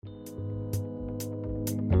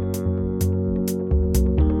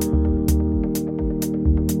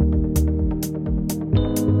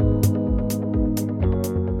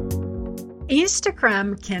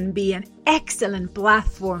Instagram can be an excellent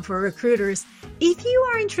platform for recruiters if you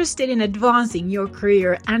are interested in advancing your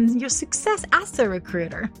career and your success as a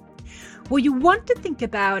recruiter. What you want to think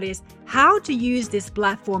about is how to use this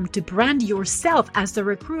platform to brand yourself as a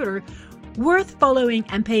recruiter worth following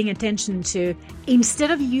and paying attention to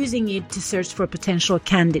instead of using it to search for potential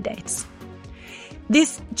candidates.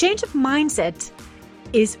 This change of mindset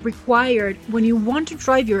is required when you want to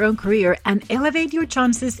drive your own career and elevate your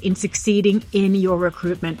chances in succeeding in your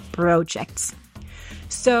recruitment projects.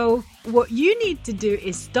 So what you need to do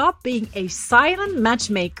is stop being a silent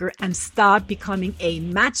matchmaker and start becoming a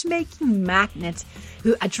matchmaking magnet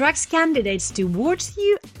who attracts candidates towards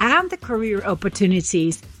you and the career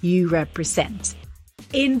opportunities you represent.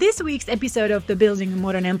 In this week's episode of the Building a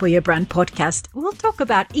Modern Employer Brand podcast, we'll talk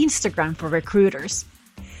about Instagram for recruiters.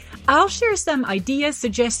 I'll share some ideas,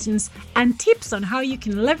 suggestions, and tips on how you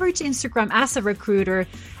can leverage Instagram as a recruiter,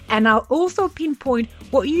 and I'll also pinpoint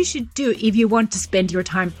what you should do if you want to spend your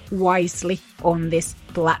time wisely on this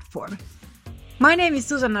platform. My name is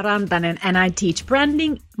Susanna Rantanen, and I teach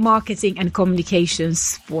branding, marketing, and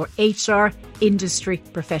communications for HR industry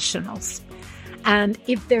professionals. And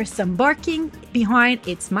if there's some barking behind,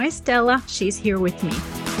 it's my Stella. She's here with me.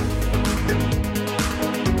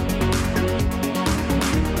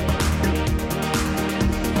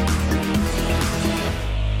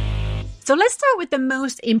 So let's start with the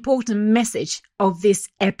most important message of this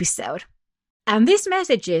episode. And this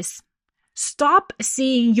message is, stop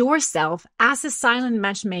seeing yourself as a silent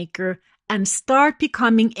matchmaker and start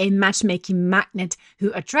becoming a matchmaking magnet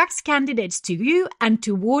who attracts candidates to you and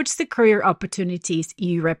towards the career opportunities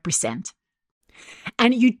you represent.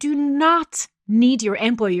 And you do not need your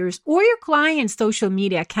employers or your clients' social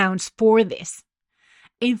media accounts for this.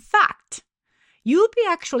 In fact, you'll be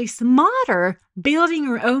actually smarter building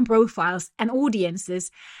your own profiles and audiences,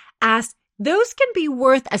 as those can be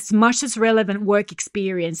worth as much as relevant work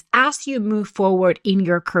experience as you move forward in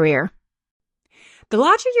your career. The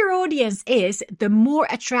larger your audience is, the more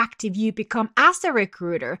attractive you become as a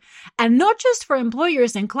recruiter, and not just for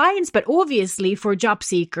employers and clients, but obviously for job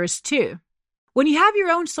seekers too. When you have your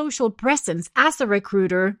own social presence as a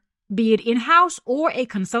recruiter, be it in-house or a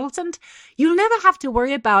consultant, you'll never have to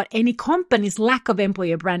worry about any company's lack of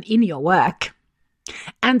employer brand in your work.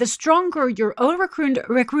 And the stronger your own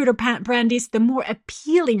recruiter brand is, the more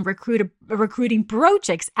appealing recruiting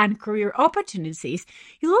projects and career opportunities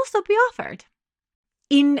you'll also be offered.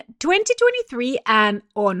 In 2023 and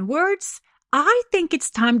onwards, I think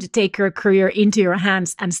it's time to take your career into your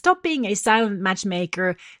hands and stop being a silent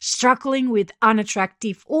matchmaker, struggling with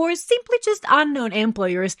unattractive or simply just unknown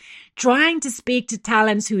employers trying to speak to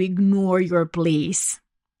talents who ignore your pleas.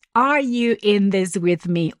 Are you in this with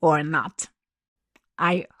me or not?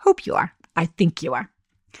 I hope you are. I think you are.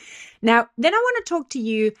 Now, then I want to talk to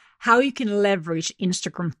you how you can leverage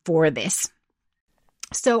Instagram for this.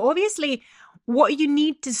 So obviously, what you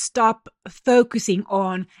need to stop focusing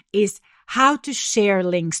on is how to share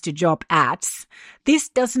links to job ads. This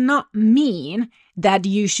does not mean that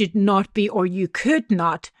you should not be or you could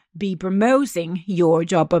not be promoting your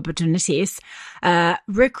job opportunities.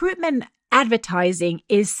 Recruitment advertising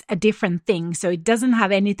is a different thing, so it doesn't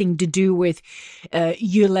have anything to do with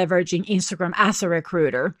you leveraging Instagram as a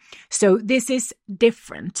recruiter. So this is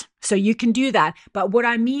different. So you can do that. But what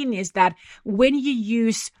I mean is that when you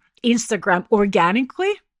use Instagram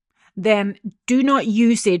organically, then do not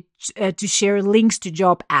use it to share links to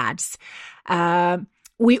job ads.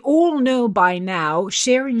 We all know by now,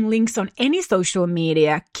 sharing links on any social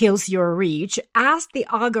media kills your reach, as the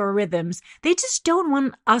algorithms, they just don't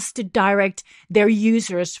want us to direct their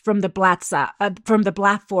users from the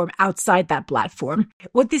platform outside that platform.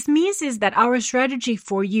 What this means is that our strategy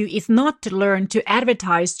for you is not to learn to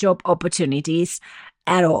advertise job opportunities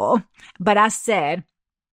at all. But as said,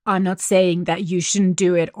 I'm not saying that you shouldn't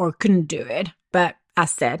do it or couldn't do it, but as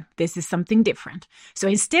said, this is something different. So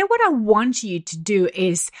instead, what I want you to do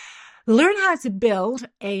is learn how to build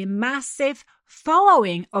a massive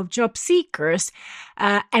following of job seekers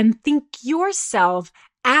and think yourself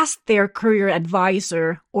as their career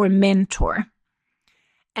advisor or mentor.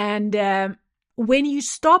 And when you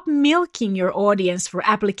stop milking your audience for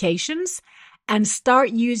applications and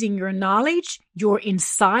start using your knowledge, your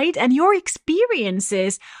insight, and your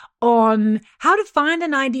experiences on how to find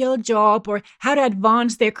an ideal job or how to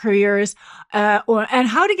advance their careers, and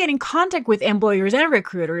how to get in contact with employers and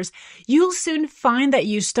recruiters, you'll soon find that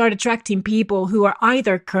you start attracting people who are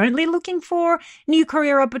either currently looking for new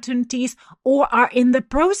career opportunities or are in the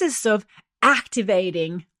process of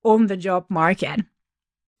activating on the job market.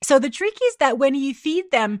 So the trick is that when you feed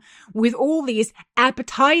them with all these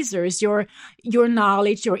appetizers, your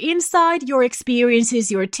knowledge, your insight, your experiences,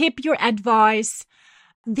 your tip, your advice,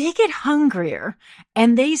 they get hungrier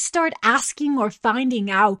and they start asking or finding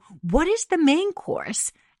out what is the main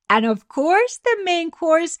course. And of course, the main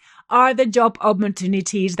course are the job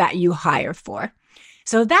opportunities that you hire for.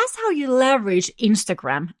 So that's how you leverage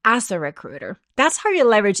Instagram as a recruiter. That's how you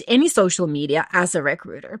leverage any social media as a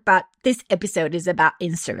recruiter. But this episode is about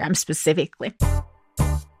Instagram specifically.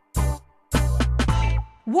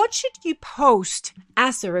 What should you post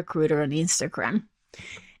as a recruiter on Instagram?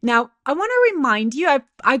 Now, I want to remind you,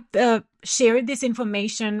 I've shared this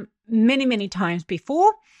information many times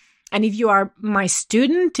before. And if you are my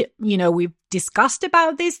student, we've discussed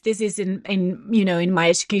about this. This is in my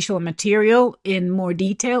educational material in more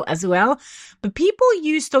detail as well. But people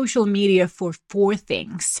use social media for 4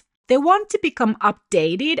 things. They want to become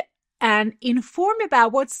updated and informed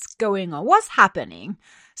about what's going on, what's happening,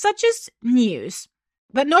 such as news.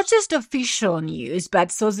 But not just official news,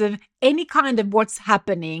 but sort of any kind of what's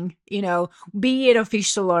happening, be it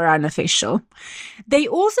official or unofficial. They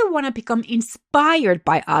also want to become inspired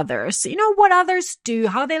by others, what others do,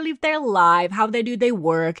 how they live their life, how they do their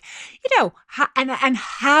work, and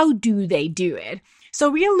how do they do it. So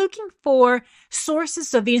we are looking for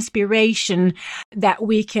sources of inspiration that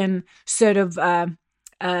we can sort of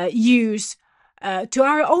use to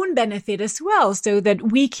our own benefit as well, so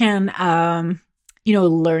that we can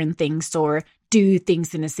learn things or do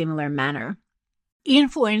things in a similar manner.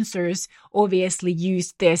 Influencers obviously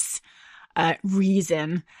use this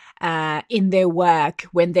reason in their work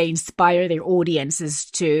when they inspire their audiences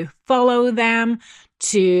to follow them,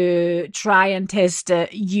 to try and test,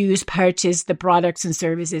 purchase the products and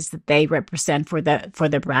services that they represent for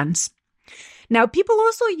the brands. Now, people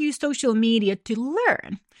also use social media to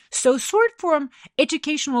learn. So short form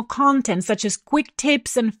educational content such as quick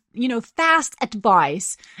tips and, fast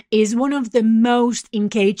advice is one of the most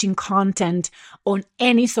engaging content on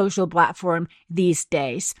any social platform these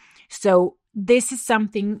days. So this is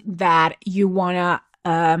something that you want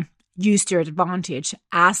to use to your advantage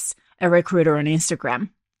as a recruiter on Instagram.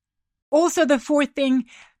 Also, the 4th thing,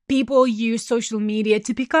 people use social media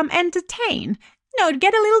to become entertained. To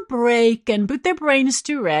get a little break and put their brains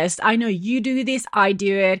to rest. I know you do this, I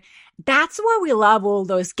do it. That's why we love all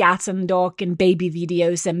those cats and dog and baby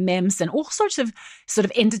videos and memes and all sorts of sort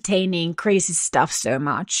of entertaining, crazy stuff so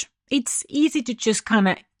much. It's easy to just kind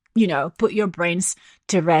of, put your brains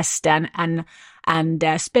to rest and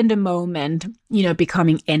spend a moment,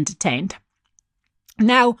 becoming entertained.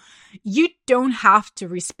 Now, you don't have to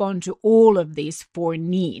respond to all of these 4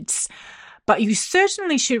 needs, but you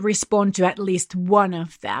certainly should respond to at least one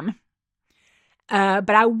of them. But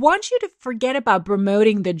I want you to forget about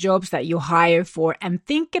promoting the jobs that you hire for and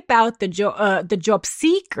think about the job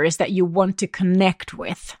seekers that you want to connect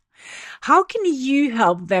with. How can you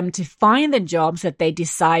help them to find the jobs that they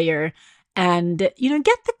desire and, get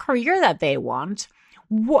the career that they want?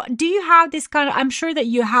 What do you have this kind of, I'm sure that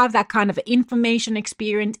you have that kind of information,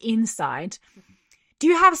 experience, insight. Do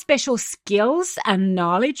you have special skills and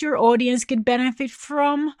knowledge your audience could benefit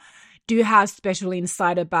from? Do you have special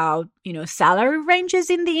insight about, salary ranges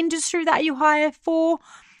in the industry that you hire for?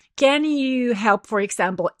 Can you help, for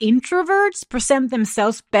example, introverts present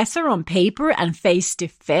themselves better on paper and face to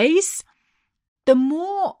face? The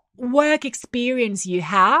more work experience you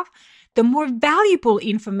have, the more valuable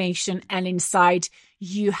information and insight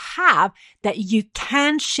you have that you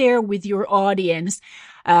can share with your audience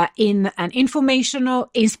in an informational,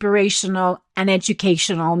 inspirational, and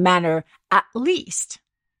educational manner, at least.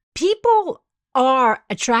 People are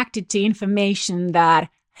attracted to information that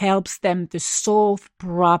helps them to solve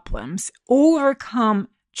problems, overcome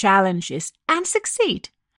challenges, and succeed.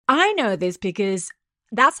 I know this because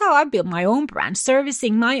that's how I built my own brand,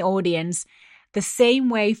 servicing my audience the same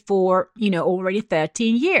way for, already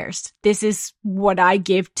 13 years. This is what I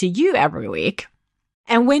give to you every week.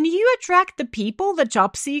 And when you attract the people, the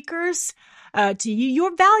job seekers, to you,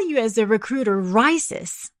 your value as a recruiter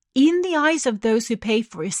rises in the eyes of those who pay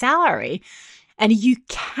for your salary. And you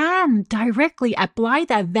can directly apply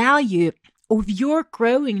that value of your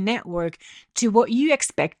growing network to what you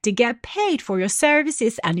expect to get paid for your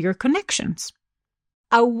services and your connections.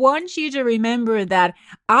 I want you to remember that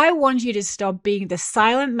I want you to stop being the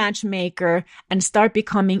silent matchmaker and start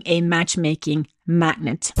becoming a matchmaking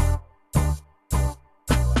magnet.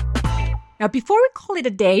 Now, before we call it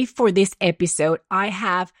a day for this episode, I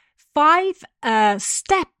have 5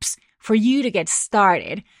 steps for you to get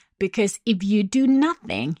started. Because if you do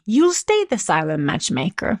nothing, you'll stay the silent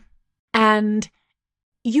matchmaker. And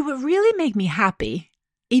you would really make me happy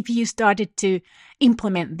if you started to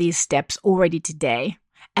implement these steps already today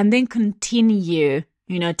and then continue,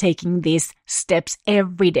 taking these steps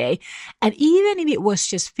every day. And even if it was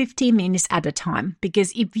just 15 minutes at a time,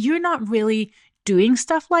 because if you're not really doing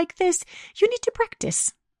stuff like this, you need to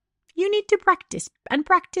practice. You need to practice, and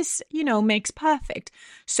practice, makes perfect.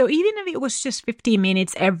 So even if it was just 15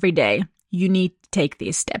 minutes every day, you need to take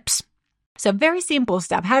these steps. So very simple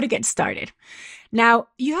stuff, how to get started. Now,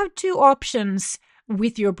 you have 2 options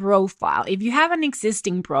with your profile. If you have an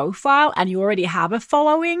existing profile and you already have a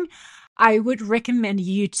following, I would recommend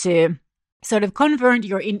you to sort of convert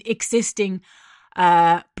your existing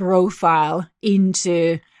profile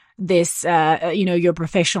into this, your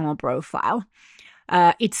professional profile.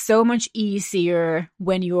 It's so much easier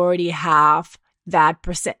when you already have that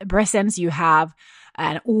presence, you have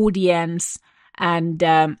an audience,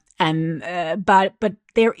 but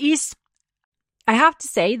there is, I have to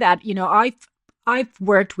say that, I've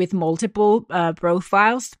worked with multiple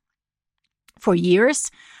profiles for years,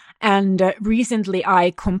 and recently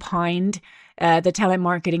I combined the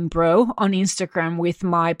Telemarketing Bro on Instagram with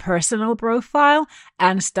my personal profile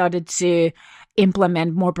and started to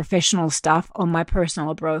implement more professional stuff on my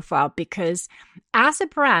personal profile, because as a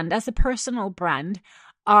brand, as a personal brand,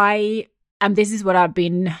 and this is what I've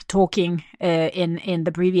been talking in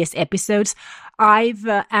the previous episodes, I've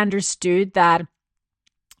understood that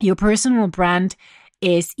your personal brand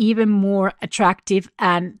is even more attractive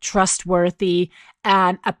and trustworthy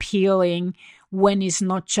and appealing when it's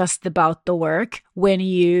not just about the work, when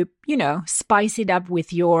you spice it up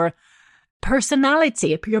with your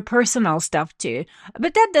personality, your personal stuff too.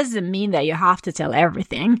 But that doesn't mean that you have to tell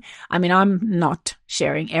everything. I mean, I'm not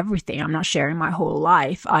sharing everything. I'm not sharing my whole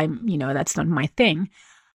life. That's not my thing.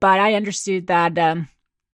 But I understood that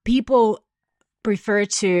people prefer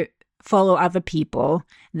to follow other people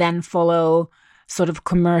than follow sort of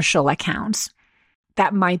commercial accounts.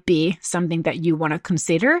 That might be something that you want to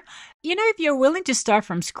consider. If you're willing to start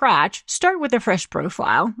from scratch, start with a fresh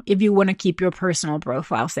profile. If you want to keep your personal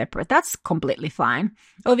profile separate, that's completely fine.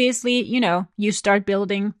 Obviously, you start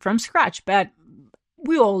building from scratch, but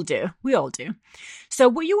we all do. So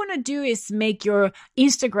what you want to do is make your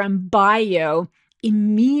Instagram bio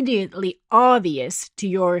immediately obvious to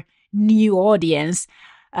your new audience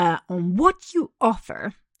on what you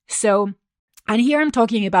offer. So, and here I'm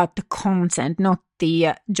talking about the content, not the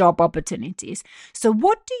job opportunities. So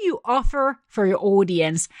what do you offer for your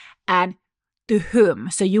audience and to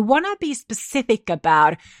whom? So you want to be specific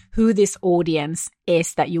about who this audience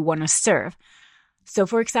is that you want to serve. So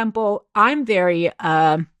for example, I'm very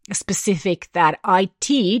specific that I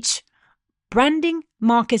teach branding,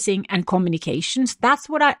 marketing, and communications. That's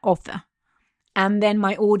what I offer. And then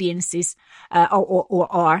my audiences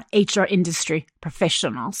are HR industry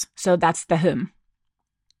professionals. So that's the whom.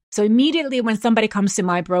 So immediately when somebody comes to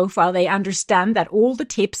my profile, they understand that all the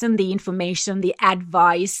tips and the information, the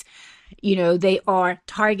advice, they are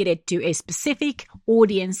targeted to a specific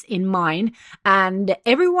audience in mind. And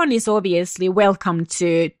everyone is obviously welcome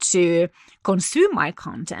to consume my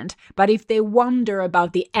content. But if they wonder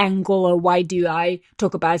about the angle or why do I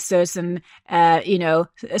talk about certain,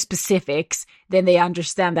 specifics, then they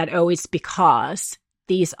understand that, it's because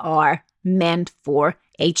these are meant for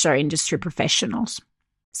HR industry professionals.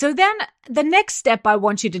 So then the next step I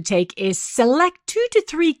want you to take is select 2 to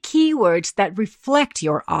 3 keywords that reflect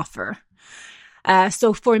your offer.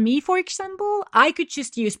 So for me, for example, I could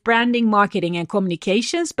just use branding, marketing, and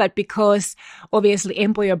communications, but because obviously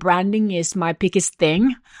employer branding is my biggest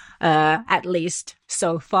thing, at least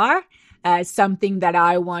so far, something that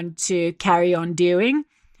I want to carry on doing.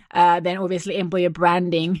 Then obviously employer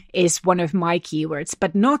branding is one of my keywords,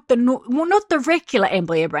 but not the regular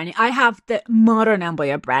employer branding. I have the modern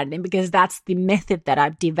employer branding because that's the method that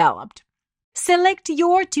I've developed. Select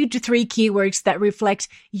your 2 to 3 keywords that reflect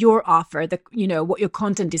your offer, what your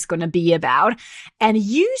content is going to be about, and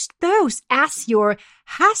use those as your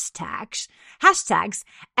hashtags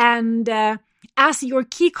and as your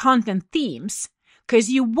key content themes. Because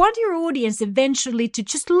you want your audience eventually to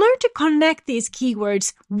just learn to connect these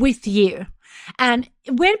keywords with you. And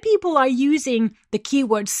when people are using the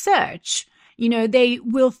keyword search, they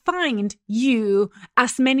will find you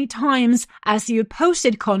as many times as you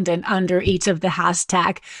posted content under each of the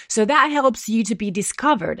hashtag. So that helps you to be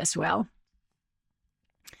discovered as well.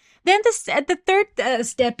 Then the third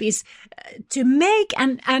step is to make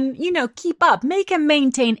and keep up, make and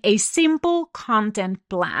maintain a simple content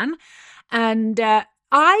plan. And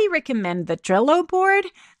I recommend the Trello board.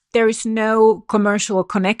 There is no commercial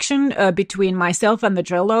connection between myself and the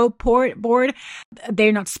Trello board.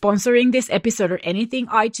 They're not sponsoring this episode or anything.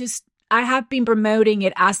 I have been promoting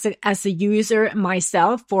it as a user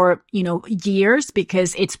myself for, years,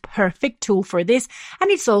 because it's perfect tool for this,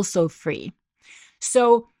 and it's also free.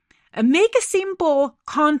 So make a simple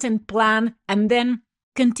content plan and then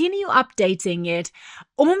continue updating it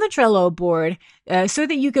on the Trello board so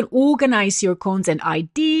that you can organize your content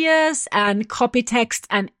ideas and copy text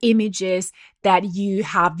and images that you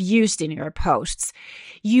have used in your posts.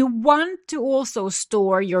 You want to also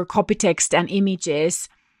store your copy text and images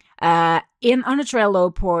on a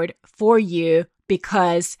Trello board for you,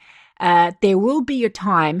 because there will be a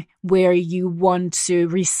time where you want to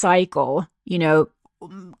recycle,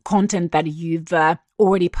 content that you've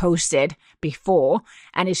already posted before.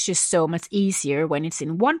 And it's just so much easier when it's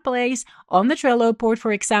in one place on the Trello board,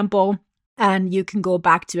 for example, and you can go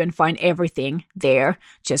back to and find everything there,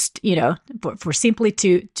 just, for simply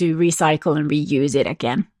to recycle and reuse it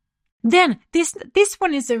again. Then this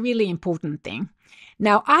one is a really important thing.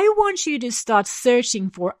 Now, I want you to start searching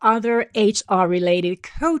for other HR related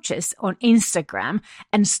coaches on Instagram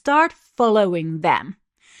and start following them.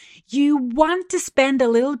 You want to spend a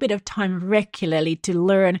little bit of time regularly to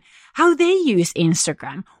learn how they use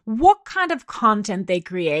Instagram, what kind of content they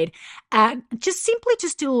create, and just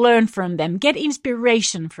to learn from them, get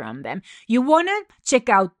inspiration from them. You want to check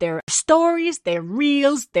out their stories, their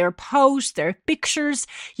reels, their posts, their pictures.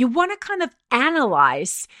 You want to kind of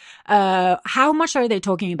analyze how much are they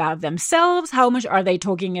talking about themselves, how much are they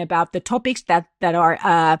talking about the topics that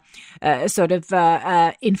are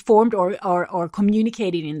informed or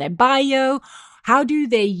communicated in their bio. How do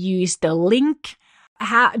they use the link?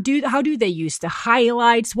 How do they use the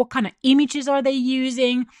highlights? What kind of images are they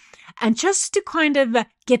using? And just to kind of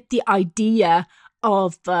get the idea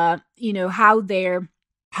of what kind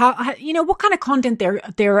of content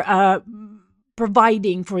they're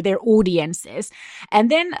providing for their audiences. And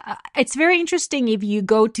then it's very interesting if you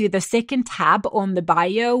go to the second tab on the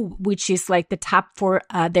bio, which is like the tab for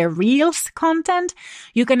their Reels content.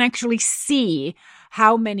 You can actually see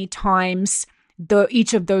how many times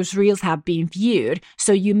each of those reels have been viewed.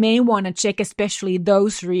 So you may want to check especially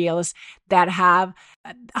those reels that have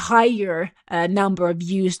a higher number of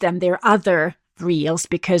views than their other reels,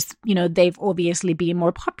 because, they've obviously been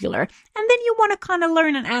more popular. And then you want to kind of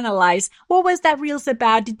learn and analyze, what was that reels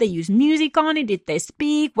about? Did they use music on it? Did they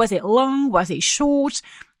speak? Was it long? Was it short?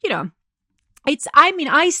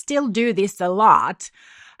 I still do this a lot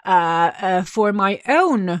for my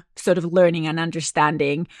own sort of learning and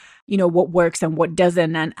understanding, what works and what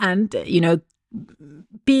doesn't, and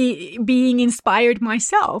being inspired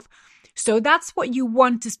myself. So that's what you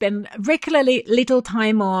want to spend regularly little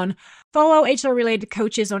time on. Follow HR-related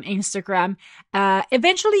coaches on Instagram.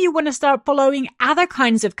 Eventually, you want to start following other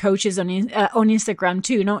kinds of coaches on Instagram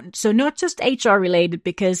too. Not just HR-related,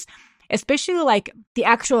 because especially like the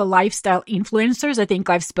actual lifestyle influencers. I think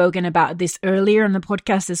I've spoken about this earlier on the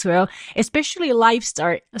podcast as well. Especially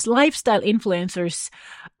lifestyle influencers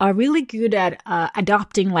are really good at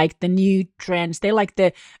adopting like the new trends. They're like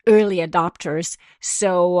the early adopters.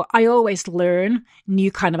 So I always learn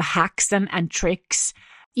new kind of hacks and tricks,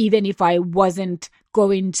 even if I wasn't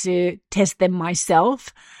going to test them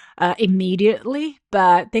myself immediately.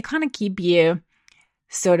 But they kind of keep you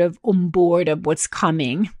sort of on board of what's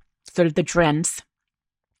coming, sort of the trends.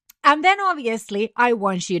 And then obviously I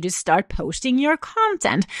want you to start posting your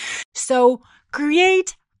content. So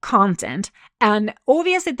create content. And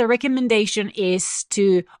obviously the recommendation is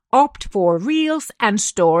to opt for reels and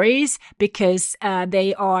stories, because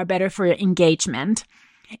they are better for your engagement.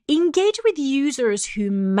 Engage with users who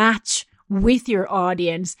match with your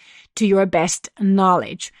audience to your best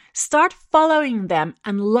knowledge. Start following them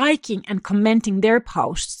and liking and commenting their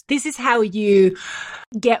posts. This is how you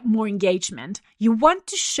get more engagement. You want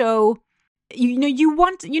to show, you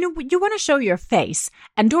want to show your face.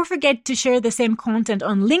 And don't forget to share the same content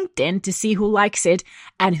on LinkedIn to see who likes it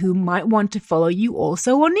and who might want to follow you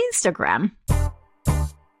also on Instagram.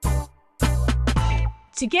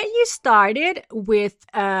 To get you started with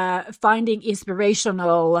finding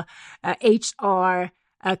inspirational HR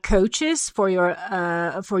coaches for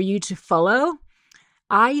you to follow,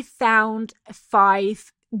 I found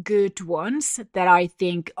 5 good ones that I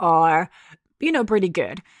think are pretty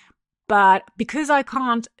good. But because I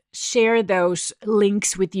can't share those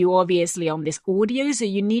links with you, obviously, on this audio, so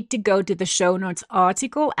you need to go to the show notes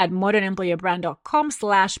article at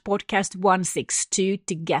modernemployerbrand.com/podcast162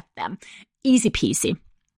 to get them. Easy peasy.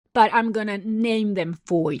 But I'm going to name them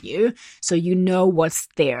for you so you know what's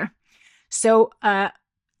there. So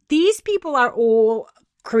these people are all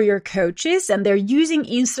career coaches, and they're using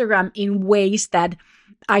Instagram in ways that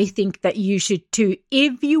I think that you should too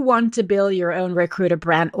if you want to build your own recruiter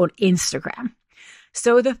brand on Instagram.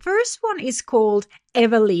 So the first one is called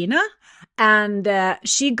Evelina, and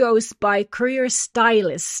she goes by Career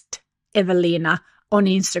Stylist Evelina on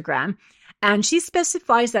Instagram. And she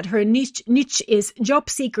specifies that her niche is job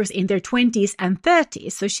seekers in their 20s and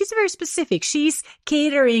 30s. So she's very specific. She's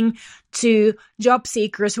catering to job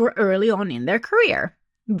seekers who are early on in their career.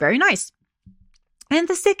 Very nice. And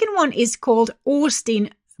the second one is called Austin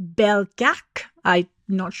Belgak. I'm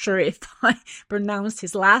not sure if I pronounced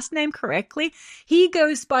his last name correctly. He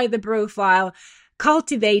goes by the profile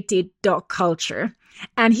cultivated.culture.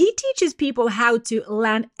 And he teaches people how to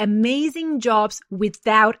land amazing jobs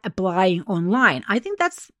without applying online. I think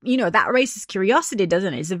that's, that raises curiosity,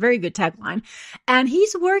 doesn't it? It's a very good tagline. And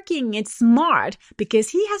he's working it smart because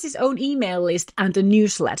he has his own email list and a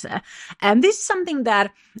newsletter. And this is something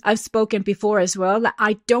that I've spoken before as well, that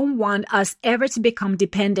I don't want us ever to become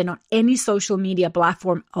dependent on any social media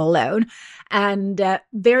platform alone. And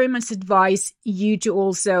very much advise you to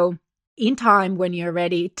also, in time when you're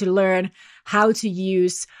ready, to learn how to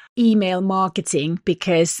use email marketing,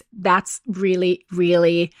 because that's really,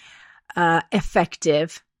 really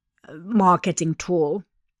effective marketing tool.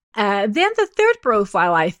 Then the third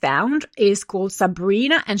profile I found is called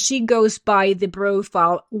Sabrina, and she goes by the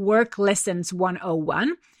profile Work Lessons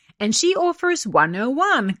 101. And she offers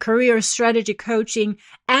 101 career strategy coaching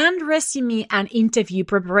and resume and interview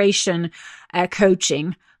preparation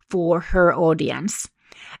coaching for her audience.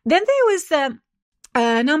 Then there was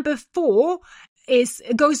number 4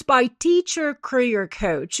 goes by Teacher Career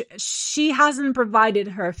Coach. She hasn't provided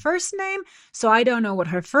her first name, so I don't know what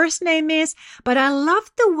her first name is, but I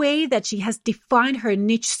love the way that she has defined her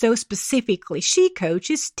niche so specifically. She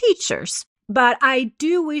coaches teachers. But I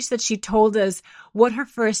do wish that she told us what her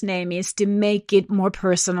first name is to make it more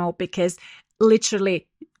personal, because literally,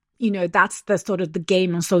 that's the sort of the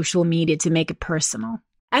game on social media, to make it personal.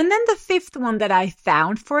 And then the fifth one that I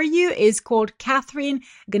found for you is called Catherine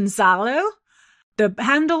Gonzalo. The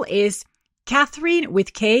handle is Catherine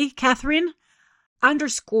with K, Catherine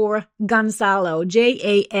 _ Gonzalo,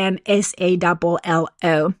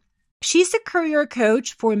 JANSALLO. She's a career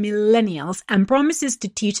coach for millennials and promises to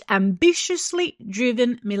teach ambitiously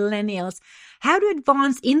driven millennials how to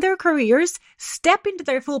advance in their careers, step into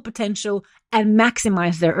their full potential, and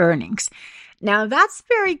maximize their earnings. Now, that's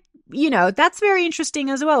very interesting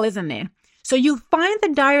as well, isn't it? So you'll find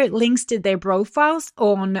the direct links to their profiles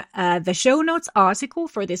on the show notes article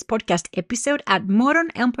for this podcast episode at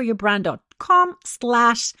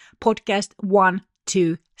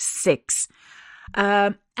modernemployerbrand.com/podcast126.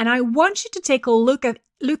 And I want you to take a look at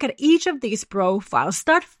each of these profiles,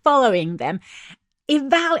 start following them,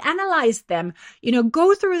 analyze them,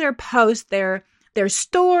 go through their posts, their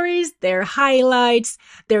stories, their highlights,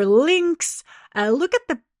 their links, look at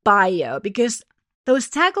the bio, because those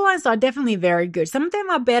taglines are definitely very good. Some of them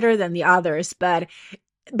are better than the others, but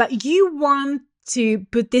you want to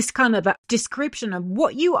put this kind of a description of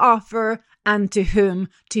what you offer and to whom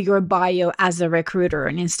to your bio as a recruiter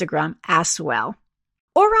on Instagram as well.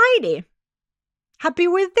 Alrighty. Happy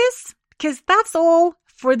with this? Because that's all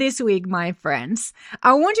for this week, my friends.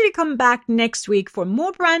 I want you to come back next week for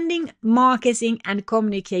more branding, marketing, and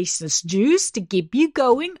communications juice to keep you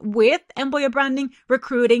going with employer branding,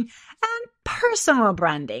 recruiting, and personal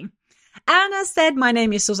branding. And as said, my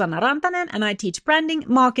name is Susanna Rantanen, and I teach branding,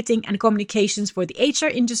 marketing, and communications for the HR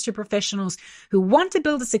industry professionals who want to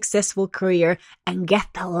build a successful career and get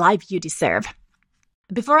the life you deserve.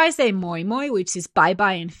 Before I say moi moi, which is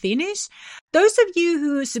bye-bye in Finnish, those of you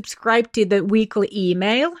who subscribe to the weekly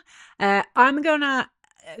email, I'm going to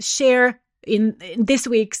share in this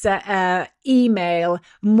week's email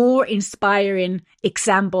more inspiring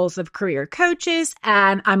examples of career coaches,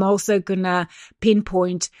 and I'm also going to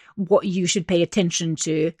pinpoint what you should pay attention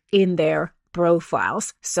to in their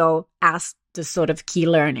profiles. So as the sort of key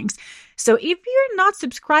learnings. So if you're not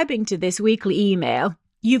subscribing to this weekly email,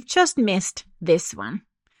 you've just missed this one.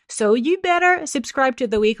 So you better subscribe to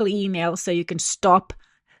the weekly email so you can stop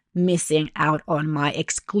missing out on my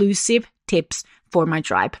exclusive tips for my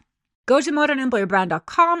tribe. Go to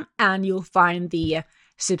modernemployerbrand.com and you'll find the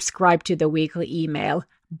subscribe to the weekly email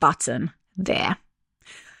button there.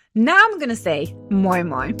 Now I'm gonna say moi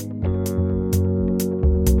moi.